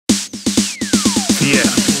Yeah,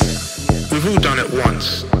 we've all done it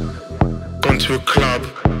once. Gone to a club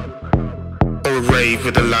or a rave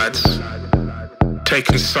with the lads,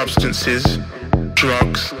 taken substances,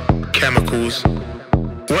 drugs, chemicals,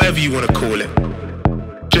 whatever you want to call it.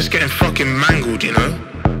 Just getting fucking mangled, you know?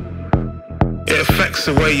 It affects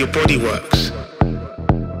the way your body works.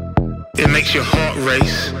 It makes your heart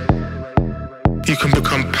race. You can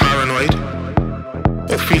become paranoid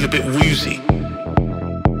or feel a bit woozy.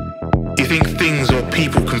 You think things or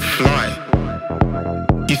people can fly.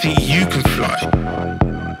 You think you can fly,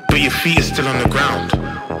 but your feet are still on the ground.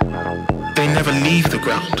 They never leave the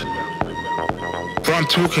ground. What I'm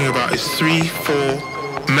talking about is 3,4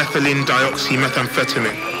 methylene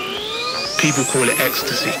dioxymethamphetamine. People call it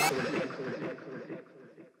ecstasy.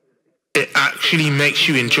 It actually makes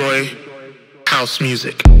you enjoy house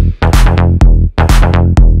music.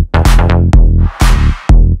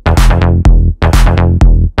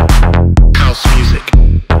 House music.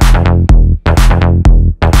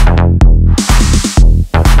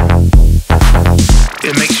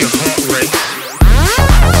 It makes your heart race.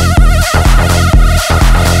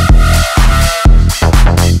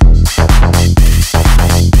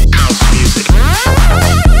 House music.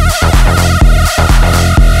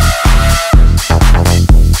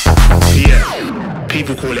 Yeah,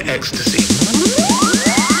 people call it ecstasy.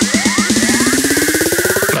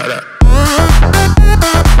 Like that.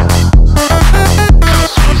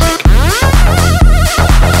 House music.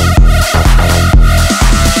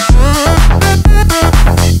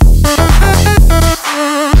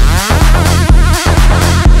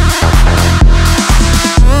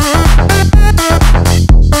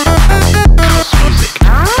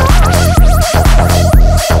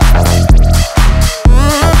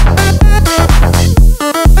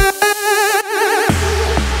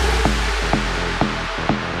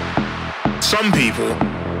 Some people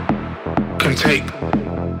can take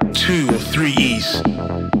 2 or 3 E's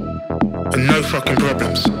and no fucking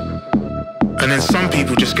problems. And then some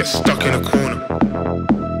people just get stuck in a corner,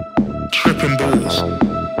 tripping balls,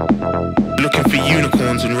 looking for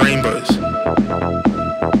unicorns and rainbows.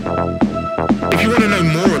 If you want to know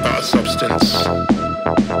more about a substance,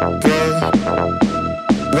 well,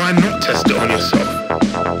 why not test it on yourself?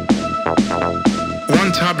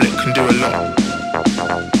 One tablet can do a lot.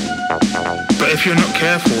 But if you're not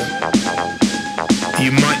careful,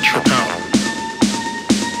 you might trip out.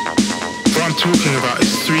 What I'm talking about is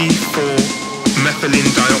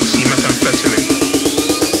 3,4-methylene dioxymethamphetamine.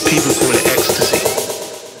 People call it ecstasy.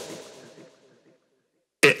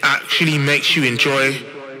 It actually makes you enjoy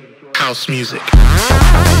house music.